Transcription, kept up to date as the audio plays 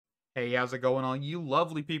Hey, how's it going on? You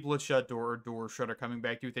lovely people at Shut Door or Doorshutter coming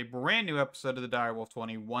back to you with a brand new episode of the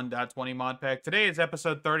Direwolf20 1.20 mod pack. Today is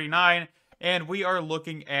episode 39, and we are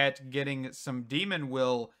looking at getting some Demon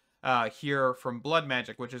Will here from Blood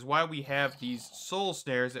Magic, which is why we have these soul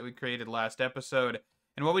snares that we created last episode.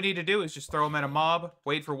 And what we need to do is just throw them at a mob,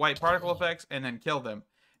 wait for white particle effects, and then kill them.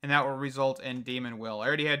 And that will result in Demon Will. I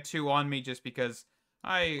already had two on me just because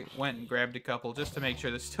I went and grabbed a couple just to make sure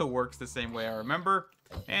this still works the same way I remember.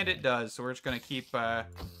 And it does, so we're just going to keep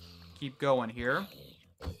going here.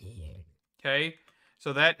 Okay,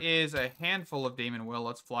 so that is a handful of Demon Will.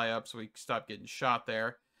 Let's fly up so we stop getting shot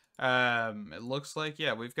there. It looks like,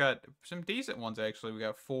 yeah, we've got some decent ones, actually. We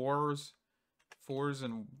got fours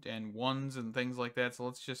and ones and things like that. So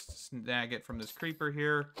let's just snag it from this creeper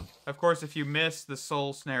here. Of course, if you miss, the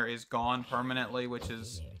soul snare is gone permanently, which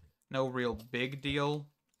is no real big deal,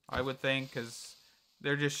 I would think, because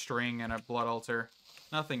they're just string and a blood altar.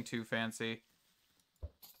 Nothing too fancy.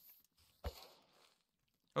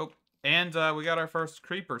 Oh, and we got our first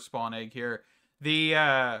creeper spawn egg here.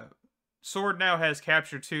 The sword now has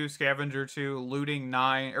capture 2, scavenger 2, looting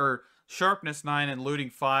 9, or sharpness 9 and looting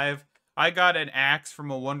 5. I got an axe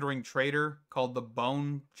from a wandering trader called the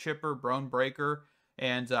Bone Chipper, Bone Breaker,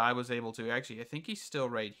 and I was able to, actually, I think he's still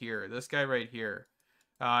right here. This guy right here.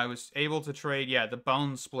 I was able to trade, yeah, the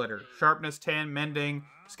Bone Splitter. Sharpness 10, Mending,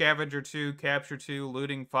 Scavenger 2, Capture 2,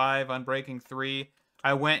 Looting 5, Unbreaking 3.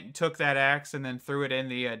 I went and took that axe and then threw it in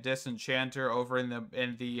the Disenchanter over in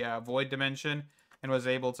the Void Dimension and was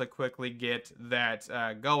able to quickly get that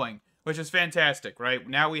going, which is fantastic, right?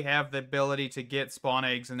 Now we have the ability to get spawn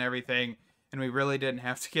eggs and everything, and we really didn't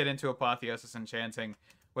have to get into Apotheosis Enchanting,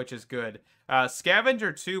 which is good.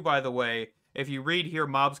 Scavenger 2, by the way, if you read here,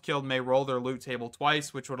 mobs killed may roll their loot table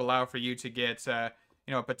twice, which would allow for you to get, a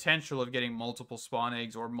potential of getting multiple spawn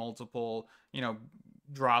eggs or multiple,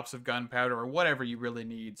 drops of gunpowder or whatever you really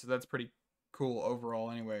need. So that's pretty cool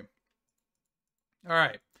overall anyway. All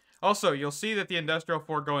right. Also, you'll see that the Industrial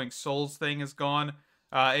Foregoing Souls thing is gone.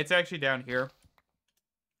 It's actually down here.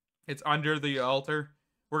 It's under the altar.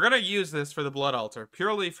 We're going to use this for the Blood Altar,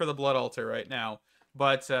 purely for the Blood Altar right now.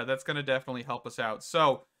 But that's going to definitely help us out.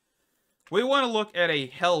 So we want to look at a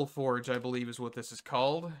Hell Forge, I believe is what this is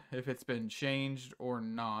called. If it's been changed or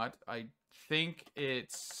not. I think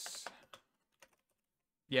it's...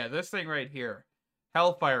 yeah, this thing right here.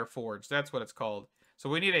 Hellfire Forge, that's what it's called. So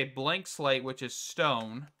we need a blank slate, which is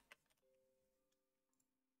stone.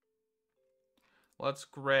 Let's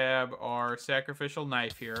grab our sacrificial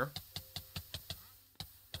knife here.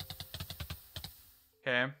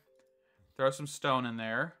 Okay. Throw some stone in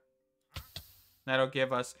there. That'll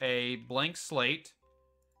give us a blank slate.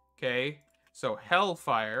 Okay. So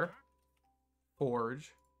Hellfire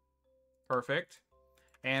Forge. Perfect.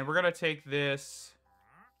 And we're going to take this...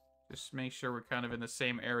 just make sure we're kind of in the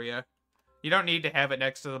same area. You don't need to have it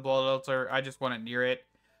next to the blood altar. I just want it near it.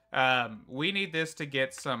 We need this to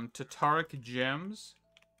get some Tataric gems,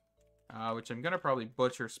 which I'm going to probably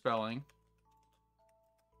butcher spelling.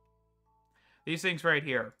 These things right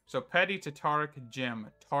here. So Petty Tataric Gem.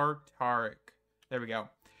 Tartaric. There we go.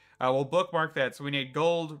 We'll bookmark that. So we need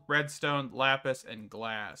gold, redstone, lapis, and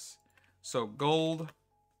glass. So gold,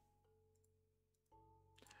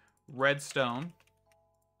 redstone,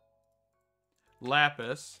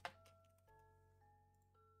 lapis,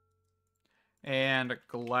 and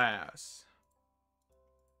glass.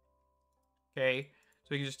 Okay, so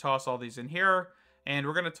we can just toss all these in here. And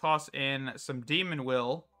we're going to toss in some Demon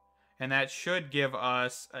Will. And that should give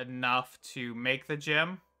us enough to make the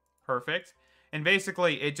gem. Perfect. And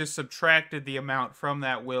basically, it just subtracted the amount from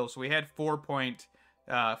that will. So we had 4.49,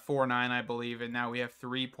 I believe, and now we have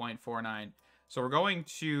 3.49. So we're going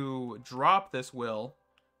to drop this will.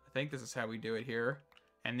 I think this is how we do it here.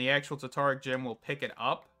 And the actual Tataric gem will pick it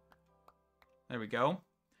up. There we go.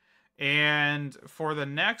 And for the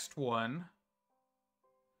next one,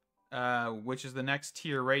 which is the next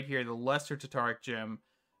tier right here, the lesser Tataric gem,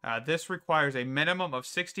 this requires a minimum of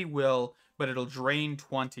 60 will, but it'll drain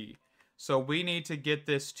 20. So we need to get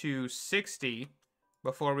this to 60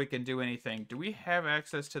 before we can do anything. Do we have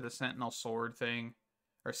access to the Sentinel Sword thing?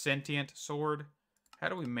 Or Sentient Sword? How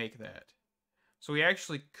do we make that? So we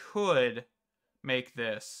actually could make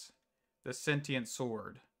this the Sentient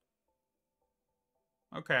Sword.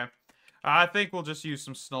 Okay. I think we'll just use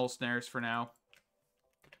some Snow Snares for now.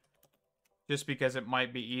 Just because it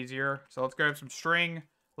might be easier. So let's grab some string.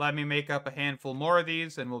 Let me make up a handful more of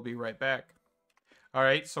these, and we'll be right back.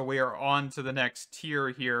 Alright, so we are on to the next tier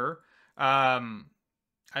here. I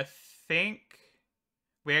think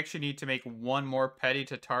we actually need to make one more Petty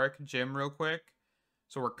Tataric gem real quick.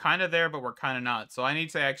 So we're kind of there, but we're kind of not. So I need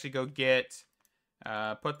to actually go get,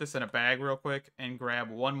 put this in a bag real quick and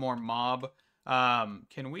grab one more mob.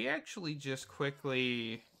 Can we actually just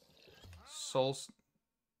quickly soul...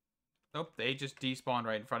 Nope, they just despawned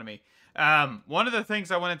right in front of me. One of the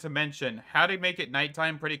things I wanted to mention, how to make it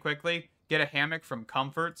nighttime pretty quickly, get a hammock from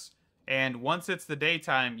Comforts, and once it's the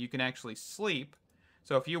daytime, you can actually sleep.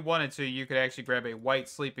 So if you wanted to, you could actually grab a white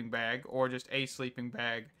sleeping bag, or just a sleeping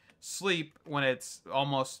bag, sleep when it's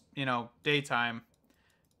almost, you know, daytime.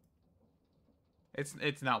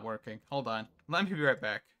 It's not working. Hold on. Let me be right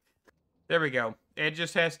back. There we go. It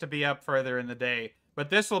just has to be up further in the day, but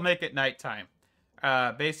this will make it nighttime.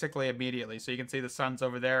 Basically immediately. So you can see the sun's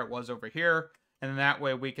over there, it was over here, and then that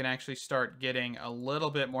way we can actually start getting a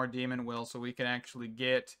little bit more Demon Will, so we can actually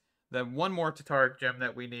get the one more Tataric gem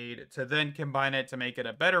that we need to then combine it to make it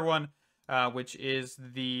a better one, which is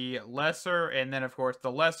the lesser, and then of course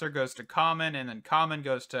the lesser goes to common, and then common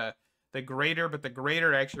goes to the greater, but the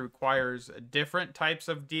greater actually requires different types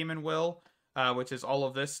of Demon Will, which is all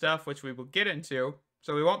of this stuff, which we will get into,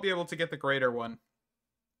 so we won't be able to get the greater one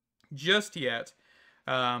just yet.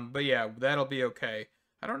 But yeah, that'll be okay.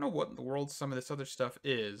 I don't know what in the world some of this other stuff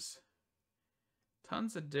is.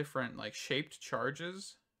 Tons of different, like, shaped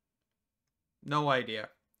charges. No idea.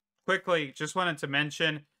 Quickly, just wanted to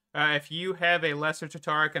mention, if you have a lesser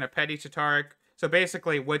Tataric and a petty Tataric, so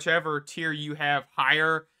basically, whichever tier you have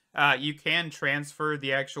higher, you can transfer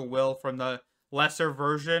the actual will from the lesser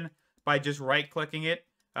version by just right-clicking it.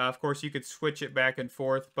 Of course, you could switch it back and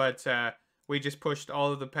forth, but we just pushed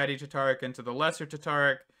all of the petty Tataric into the lesser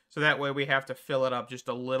Tataric, so that way we have to fill it up just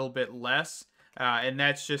a little bit less. And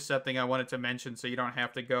that's just something I wanted to mention, so you don't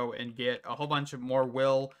have to go and get a whole bunch of more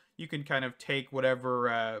will. You can kind of take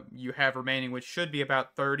whatever you have remaining, which should be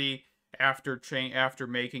about 30 after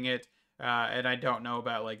making it. And I don't know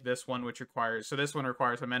about like this one, which requires, so this one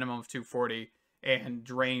requires a minimum of 240 and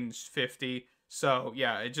drains 50. So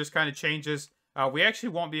yeah, it just kind of changes. We actually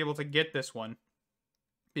won't be able to get this one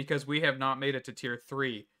because we have not made it to tier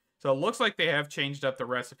 3. So it looks like they have changed up the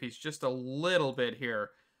recipes just a little bit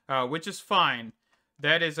here, which is fine.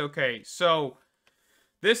 That is okay. So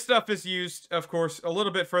this stuff is used, of course, a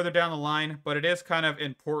little bit further down the line, but it is kind of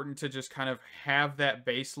important to just kind of have that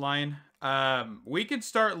baseline. We can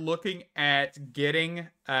start looking at getting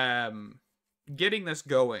this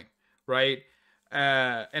going, right?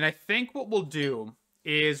 And I think what we'll do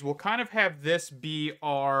is we'll kind of have this be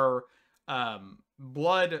our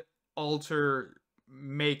blood altar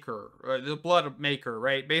maker, or the blood maker,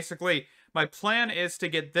 right? Basically, my plan is to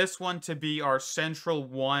get this one to be our central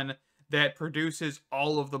one that produces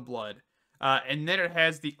all of the blood. And then it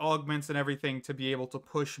has the augments and everything to be able to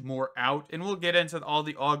push more out. And we'll get into all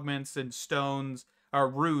the augments and stones, or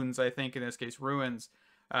runes, I think in this case, ruins.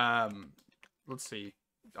 Let's see.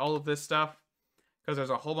 All of this stuff. Because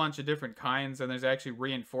there's a whole bunch of different kinds, and there's actually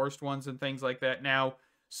reinforced ones and things like that now.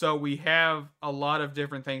 So we have a lot of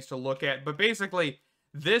different things to look at. But basically,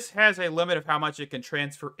 this has a limit of how much it can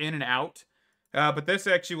transfer in and out. But this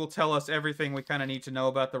actually will tell us everything we kind of need to know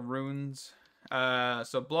about the runes.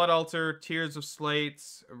 So Blood Altar, Tears of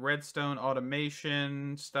Slates, Redstone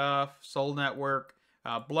Automation stuff, Soul Network,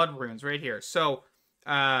 Blood Runes right here. So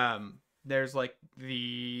there's like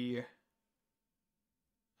the...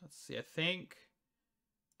 Let's see, I think...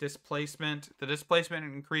 Displacement. The displacement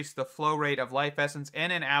increased the flow rate of life essence in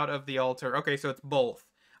and out of the altar. Okay, so it's both.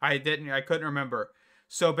 I couldn't remember.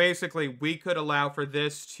 So basically, we could allow for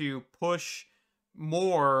this to push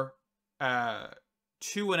more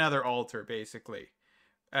to another altar, basically.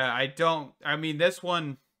 I mean, this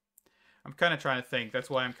one, I'm kind of trying to think. That's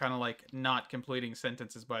why I'm kind of like not completing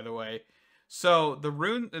sentences, by the way. So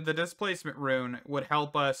the displacement rune would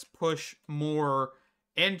help us push more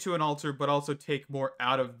into an altar, but also take more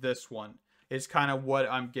out of this one, is kind of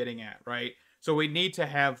what I'm getting at, right? So we need to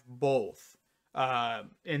have both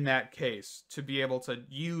in that case to be able to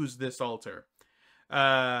use this altar.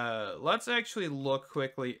 Let's actually look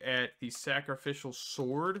quickly at the sacrificial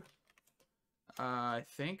sword. I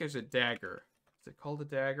think there's a dagger. Is it called a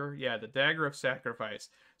dagger? Yeah, the dagger of sacrifice.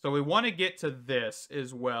 So we want to get to this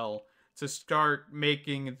as well, to start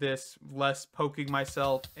making this less poking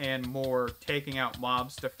myself and more taking out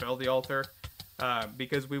mobs to fill the altar,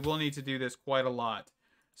 because we will need to do this quite a lot.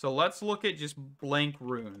 So let's look at just blank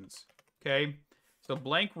runes, okay? So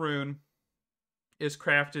blank rune is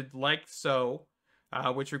crafted like so,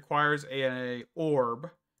 which requires a orb,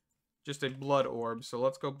 just a blood orb. So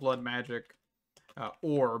let's go blood magic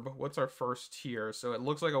orb. What's our first tier? So it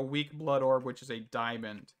looks like a weak blood orb, which is a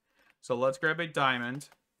diamond. So let's grab a diamond.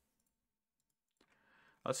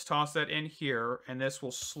 Let's toss that in here, and this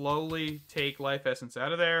will slowly take life essence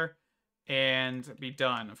out of there and be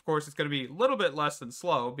done. Of course, it's going to be a little bit less than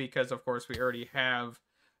slow because, of course, we already have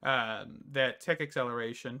that tick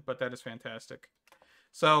acceleration, but that is fantastic.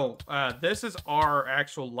 So this is our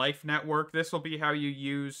actual life network. This will be how you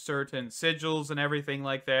use certain sigils and everything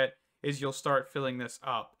like that, is you'll start filling this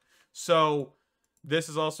up. So this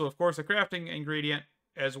is also, of course, a crafting ingredient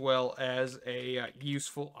as well as a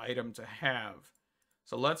useful item to have.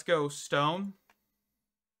 So let's go stone,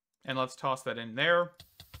 and let's toss that in there.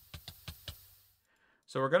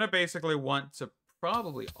 So we're going to basically want to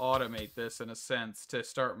probably automate this in a sense to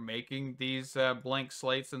start making these blank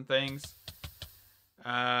slates and things.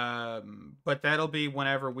 But that'll be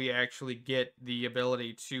whenever we actually get the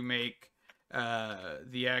ability to make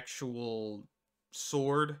the actual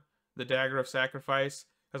sword, the Dagger of Sacrifice,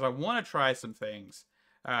 because I want to try some things.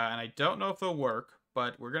 And I don't know if they'll work,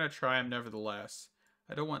 but we're going to try them nevertheless.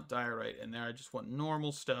 I don't want diorite in there. I just want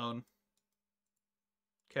normal stone.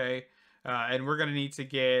 Okay. And we're going to need to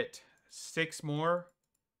get 6 more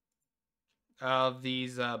of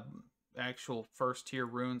these actual first tier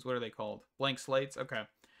runes. What are they called? Blank slates? Okay.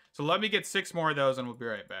 So let me get 6 more of those and we'll be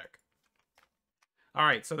right back. All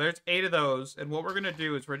right, so there's 8 of those. And what we're going to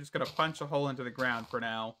do is we're just going to punch a hole into the ground for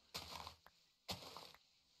now.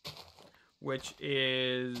 Which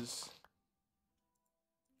is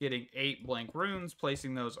getting 8 blank runes,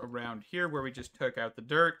 placing those around here where we just took out the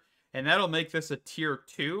dirt. And that'll make this a tier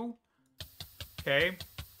 2. Okay,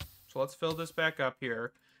 so let's fill this back up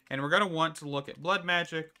here. And we're going to want to look at blood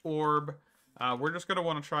magic, orb. We're just going to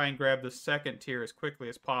want to try and grab the second tier as quickly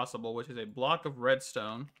as possible, which is a block of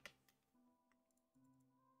redstone.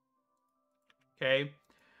 Okay.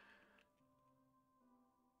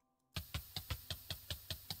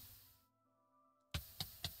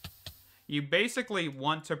 You basically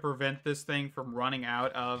want to prevent this thing from running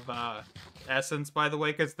out of essence, by the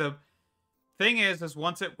way, because the thing is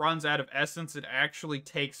once it runs out of essence, it actually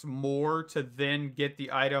takes more to then get the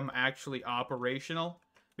item actually operational,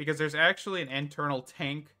 because there's actually an internal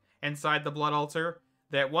tank inside the blood altar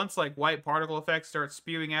that once like white particle effects start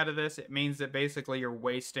spewing out of this, it means that basically you're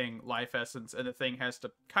wasting life essence and the thing has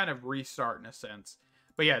to kind of restart in a sense.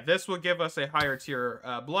 But yeah, this will give us a higher tier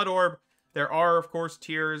blood orb. There are, of course,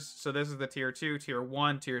 tiers. So this is the tier 2, tier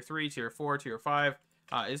 1, tier 3, tier 4, tier 5.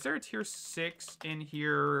 Is there a tier 6 in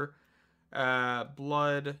here?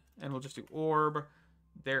 Blood, and we'll just do orb.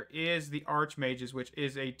 There is the Archmages, which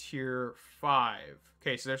is a tier 5.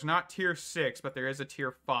 Okay, so there's not tier 6, but there is a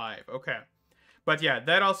tier 5. Okay. But yeah,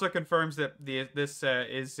 that also confirms that this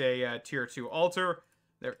is a tier 2 altar.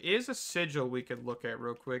 There is a sigil we could look at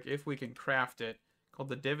real quick, if we can craft it, called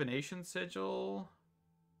the Divination Sigil.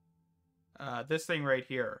 This thing right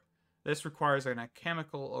here. This requires a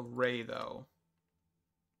chemical array, though.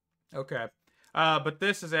 Okay. But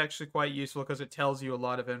this is actually quite useful because it tells you a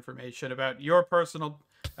lot of information about your personal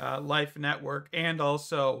life network and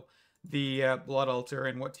also the blood altar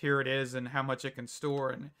and what tier it is and how much it can store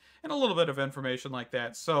and a little bit of information like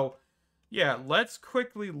that. So, yeah, let's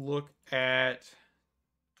quickly look at...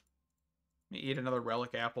 Let me eat another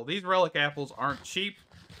relic apple. These relic apples aren't cheap,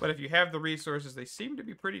 but if you have the resources, they seem to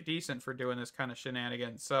be pretty decent for doing this kind of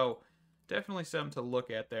shenanigans. So, definitely something to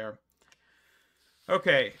look at there.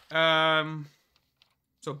 Okay,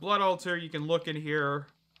 so blood altar, you can look in here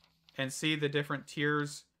and see the different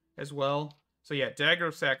tiers as well. So yeah, Dagger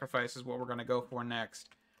of Sacrifice is what we're going to go for next.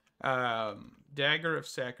 Dagger of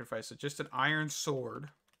Sacrifice, so just an iron sword.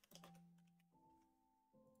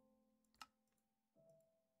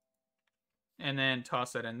 And then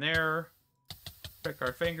toss that in there. Prick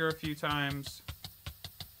our finger a few times.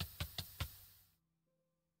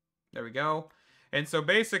 There we go. And so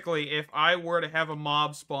basically, if I were to have a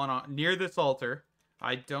mob spawn on near this altar,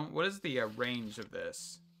 I don't... What is the range of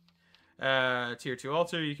this? Tier 2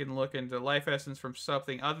 altar, you can look into life essence from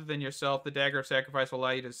something other than yourself. The Dagger of Sacrifice will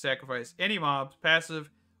allow you to sacrifice any mob,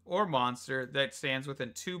 passive or monster, that stands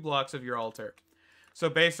within 2 blocks of your altar. So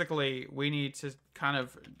basically, we need to kind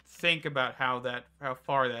of think about how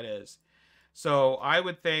far that is. So I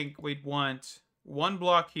would think we'd want 1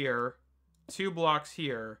 block here, 2 blocks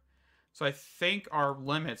here. So I think our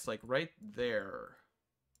limit's like right there.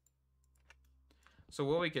 So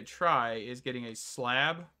what we could try is getting a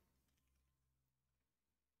slab.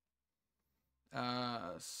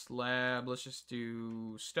 Slab, let's just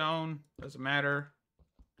do stone, doesn't matter.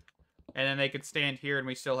 And then they could stand here and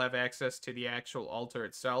we still have access to the actual altar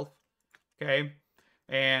itself. Okay.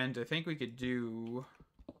 And I think we could do...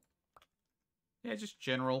 Yeah, just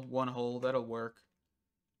general 1 hole, that'll work.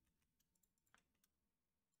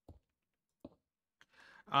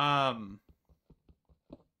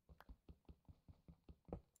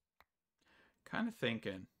 kind of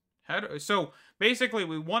thinking. So basically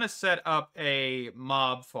we want to set up a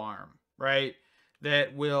mob farm, right?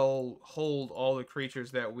 That will hold all the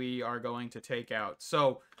creatures that we are going to take out.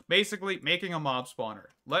 So basically making a mob spawner.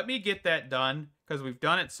 Let me get that done because we've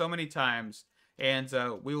done it so many times, and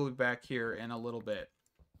we will be back here in a little bit.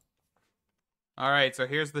 All right, so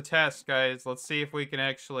here's the test, guys. Let's see if we can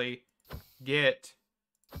actually get...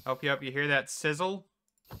 Hope you hear that sizzle.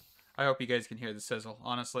 I hope you guys can hear the sizzle,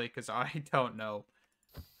 honestly, because I don't know.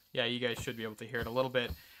 Yeah, you guys should be able to hear it a little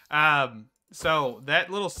bit. So that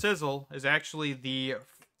little sizzle is actually the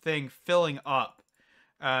thing filling up.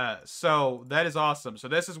 So that is awesome. So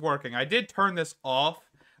this is working. I did turn this off.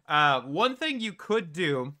 One thing you could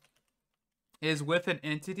do is with an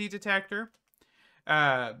entity detector,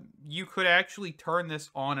 you could actually turn this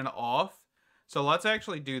on and off. So let's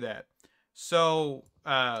actually do that. So,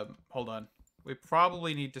 hold on. We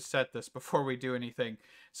probably need to set this before we do anything.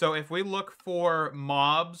 So if we look for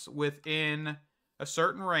mobs within a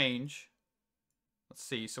certain range, let's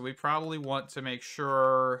see. So we probably want to make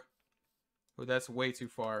sure... Oh, that's way too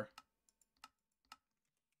far.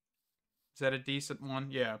 Is that a decent one?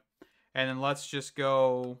 Yeah. And then let's just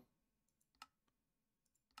go...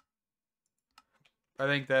 I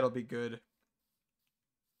think that'll be good.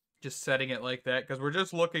 Just setting it like that, because we're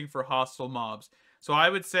just looking for hostile mobs. So I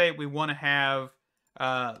would say we want to have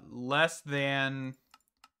less than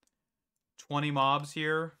 20 mobs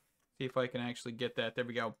here. See if I can actually get that. There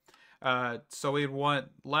we go. So we'd want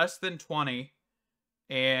less than 20,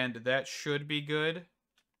 and that should be good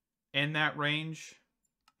in that range.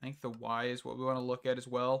 I think the Y is what we want to look at as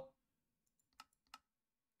well.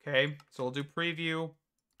 Okay, so we'll do preview.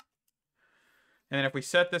 And then if we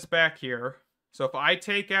set this back here, so if I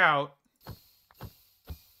take out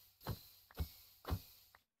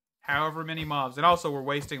however many mobs, and also we're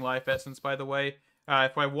wasting life essence, by the way.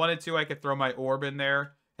 If I wanted to, I could throw my orb in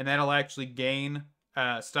there, and that'll actually gain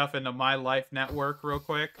stuff into my life network real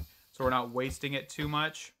quick, so we're not wasting it too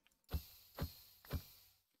much.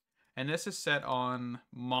 And this is set on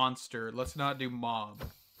monster. Let's not do mob.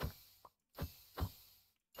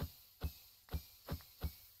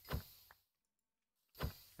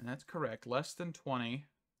 And that's correct. Less than 20.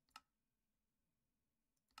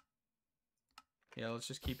 Yeah, let's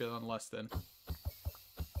just keep it on less than.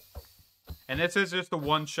 And this is just a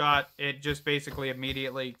one-shot. It just basically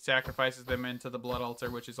immediately sacrifices them into the blood altar,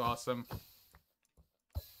 which is awesome.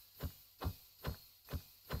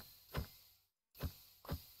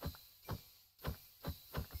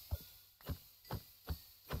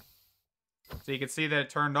 So you can see that it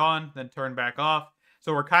turned on, then turned back off.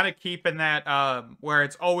 So we're kind of keeping that where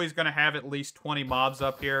it's always going to have at least 20 mobs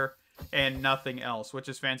up here and nothing else, which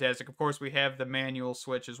is fantastic. Of course, we have the manual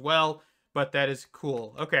switch as well, but that is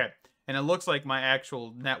cool. Okay, and it looks like my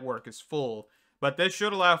actual network is full, but this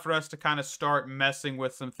should allow for us to kind of start messing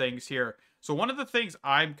with some things here. So one of the things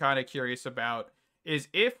I'm kind of curious about is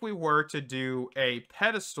if we were to do a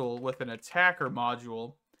pedestal with an attacker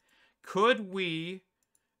module, could we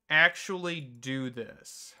actually do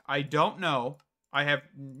this? I don't know. I have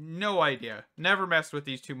no idea. Never messed with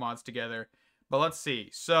these two mods together. But let's see.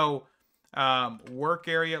 So, work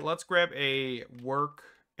area. Let's grab a work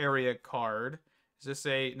area card. Is this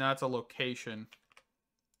a... No, it's a location.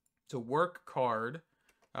 It's a work card.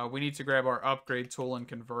 We need to grab our upgrade tool and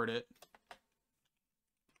convert it.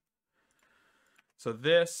 So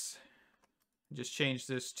this... Just change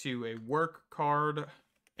this to a work card.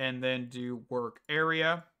 And then do work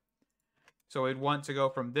area. So we'd want to go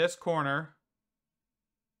from this corner...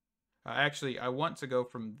 actually, I want to go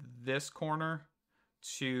from this corner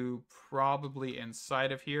to probably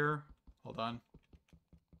inside of here. Hold on.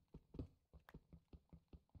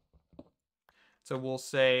 So we'll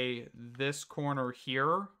say this corner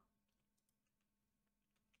here.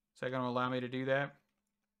 Is that going to allow me to do that?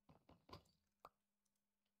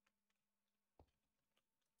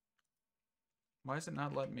 Why is it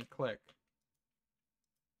not letting me click?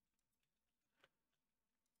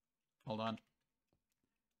 Hold on.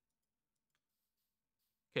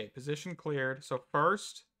 Okay, position cleared. So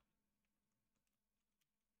first,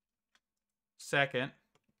 second,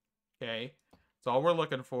 okay, that's all we're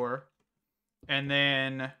looking for. And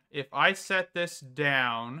then if I set this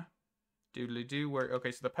down, doodly-doo, where,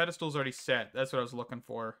 okay, so the pedestal's already set. That's what I was looking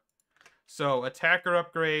for. So attacker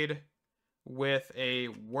upgrade with a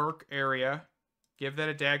work area. Give that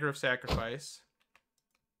a dagger of sacrifice.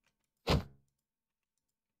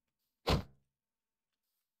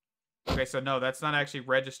 Okay, so no, that's not actually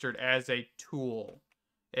registered as a tool,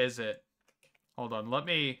 is it? Hold on, let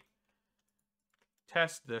me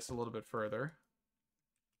test this a little bit further.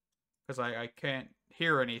 Because I can't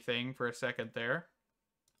hear anything for a second there.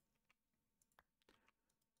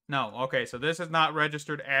 No, okay, so this is not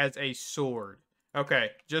registered as a sword. Okay,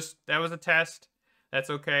 that was a test. That's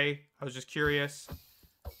okay. I was just curious.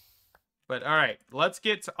 But all right, let's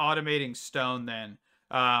get to automating stone then.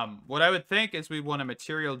 What I would think is we want a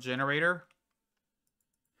material generator.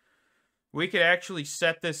 We could actually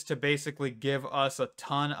set this to basically give us a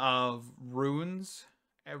ton of runes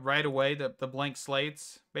right away, the blank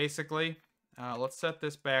slates, basically. Let's set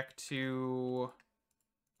this back to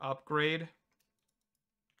upgrade.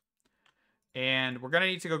 And we're going to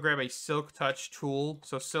need to go grab a Silk Touch tool.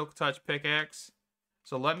 So Silk Touch pickaxe.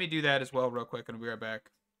 So let me do that as well real quick and we'll be right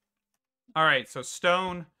back. All right, so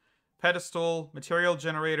stone, pedestal, material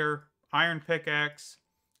generator, iron pickaxe,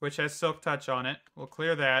 which has Silk Touch on it. We'll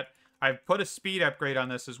clear that. I've put a speed upgrade on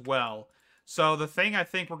this as well. So the thing I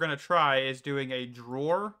think we're going to try is doing a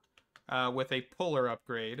drawer with a puller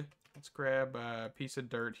upgrade. Let's grab a piece of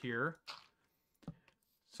dirt here.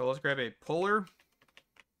 So let's grab a puller.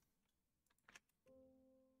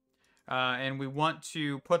 And we want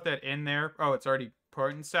to put that in there. Oh, it's already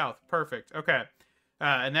pointing south. Perfect. Okay.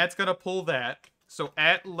 And that's going to pull that. So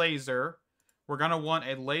at laser, we're going to want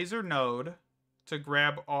a laser node to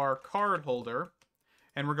grab our card holder.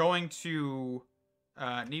 And we're going to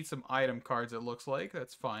need some item cards, it looks like.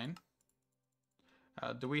 That's fine.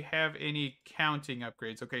 Do we have any counting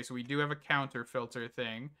upgrades? Okay, so we do have a counter filter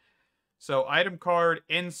thing. So item card,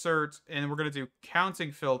 insert, and we're going to do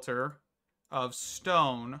counting filter of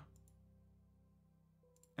stone.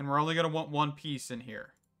 And we're only going to want one piece in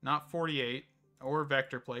here. Not 48. Or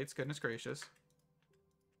vector plates. Goodness gracious.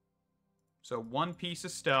 So one piece of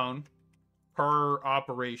stone per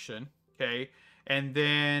operation. Okay. And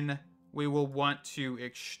then we will want to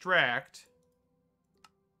extract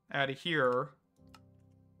out of here.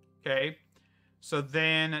 Okay. So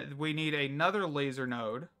then we need another laser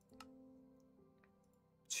node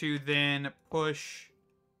to then push.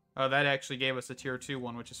 Oh, that actually gave us a tier 2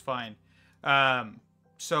 one, which is fine.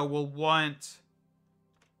 So we'll want...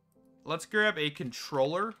 Let's grab a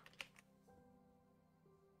controller.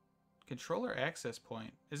 Controller access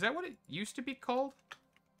point. Is that what it used to be called?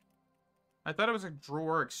 I thought it was a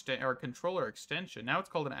drawer or controller extension. Now it's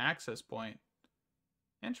called an access point.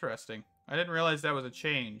 Interesting. I didn't realize that was a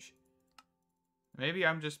change. Maybe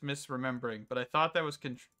I'm just misremembering, but I thought that was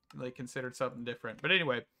considered something different. But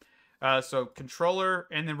anyway, so controller,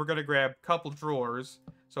 and then we're going to grab a couple drawers.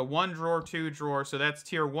 So 1 drawer, 2 drawer. So that's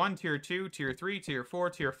tier 1, tier 2, tier 3, tier 4,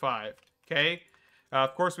 tier 5. Okay?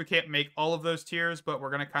 Of course, we can't make all of those tiers, but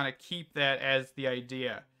we're going to kind of keep that as the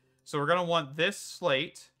idea. So we're going to want this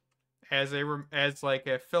slate as like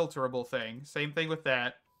a filterable thing. Same thing with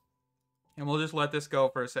that. And we'll just let this go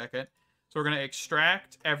for a second. So we're going to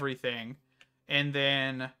extract everything. And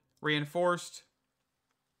then reinforced.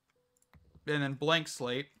 And then blank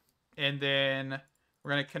slate. And then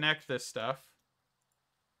we're going to connect this stuff.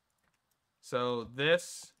 So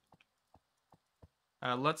this,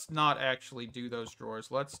 let's not actually do those drawers.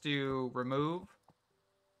 Let's do remove,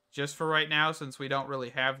 just for right now, since we don't really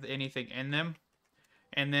have anything in them.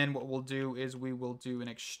 And then what we'll do is we will do an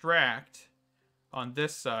extract on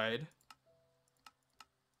this side.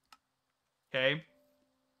 Okay.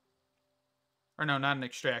 Or no, not an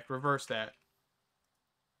extract. Reverse that.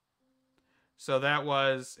 So that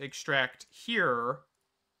was extract here.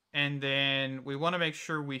 And then we want to make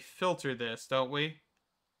sure we filter this, don't we?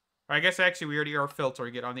 Or I guess actually we already are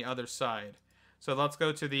filtering it on the other side. So let's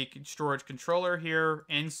go to the storage controller here,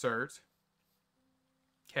 insert.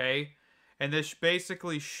 Okay. And this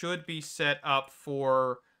basically should be set up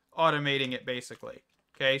for automating it basically.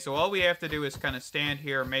 Okay, so all we have to do is kind of stand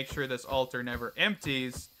here, make sure this altar never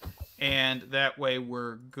empties, and that way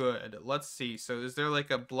we're good. Let's see. So is there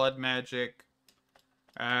like a blood magic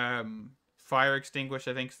fire extinguish,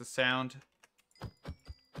 I think is the sound.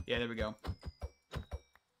 Yeah, there we go.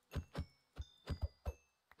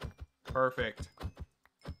 Perfect.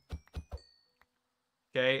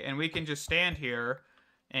 Okay, and we can just stand here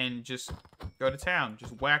and just go to town.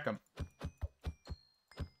 Just whack them.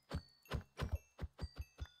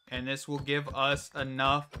 And this will give us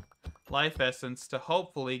enough life essence to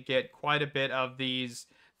hopefully get quite a bit of these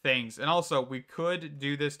things. And also, we could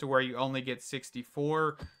do this to where you only get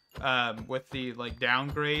 64 with the like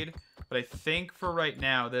downgrade. But I think for right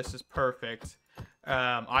now, this is perfect.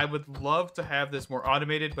 I would love to have this more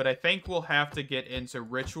automated, but I think we'll have to get into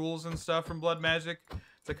rituals and stuff from Blood Magic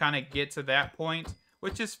to kind of get to that point,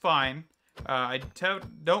 which is fine. I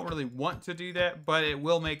don't really want to do that, but it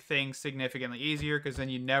will make things significantly easier because then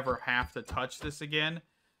you never have to touch this again,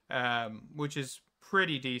 which is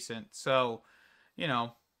pretty decent. So, you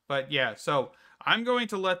know, but yeah, so I'm going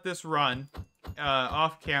to let this run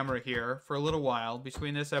off camera here for a little while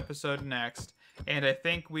between this episode and next. And I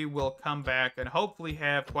think we will come back and hopefully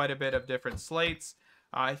have quite a bit of different slates.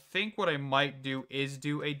 I think what I might do is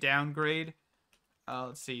do a downgrade.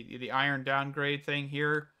 Let's see, the iron downgrade thing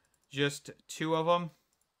here. Just 2 of them.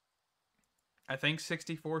 I think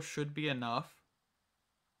 64 should be enough.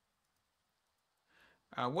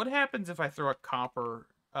 What happens if I throw a copper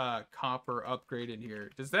upgrade in here?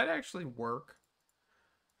 Does that actually work?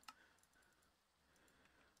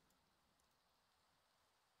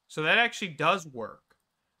 So that actually does work.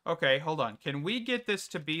 Okay, hold on. Can we get this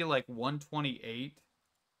to be like 128?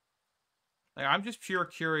 Like, I'm just pure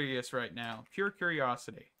curious right now. Pure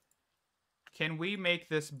curiosity. Can we make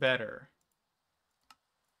this better?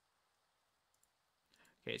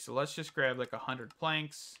 Okay, so let's just grab like 100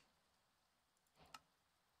 planks.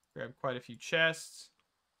 Grab quite a few chests.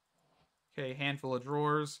 Okay, handful of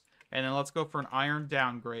drawers. And then let's go for an iron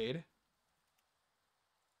downgrade.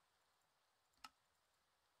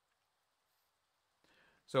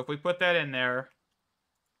 So if we put that in there...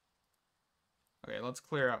 Okay, let's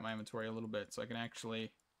clear out my inventory a little bit so I can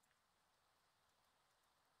actually...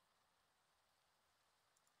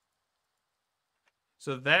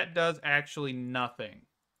 So that does actually nothing.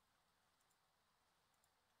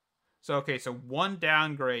 So, okay, so 1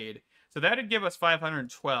 downgrade. So that would give us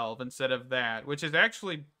 512 instead of that, which is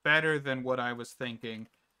actually better than what I was thinking.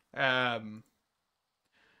 And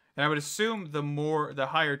I would assume the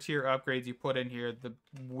higher tier upgrades you put in here, the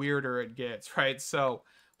weirder it gets, right? So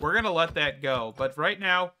we're going to let that go. But right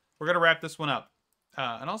now, we're going to wrap this one up.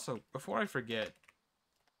 And also, before I forget,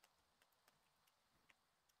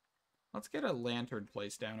 let's get a lantern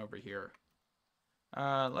placed down over here.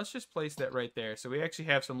 Let's just place that right there so we actually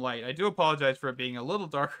have some light. I do apologize for it being a little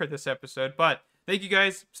darker this episode, but thank you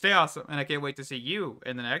guys. Stay awesome, and I can't wait to see you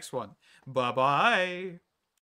in the next one. Bye-bye.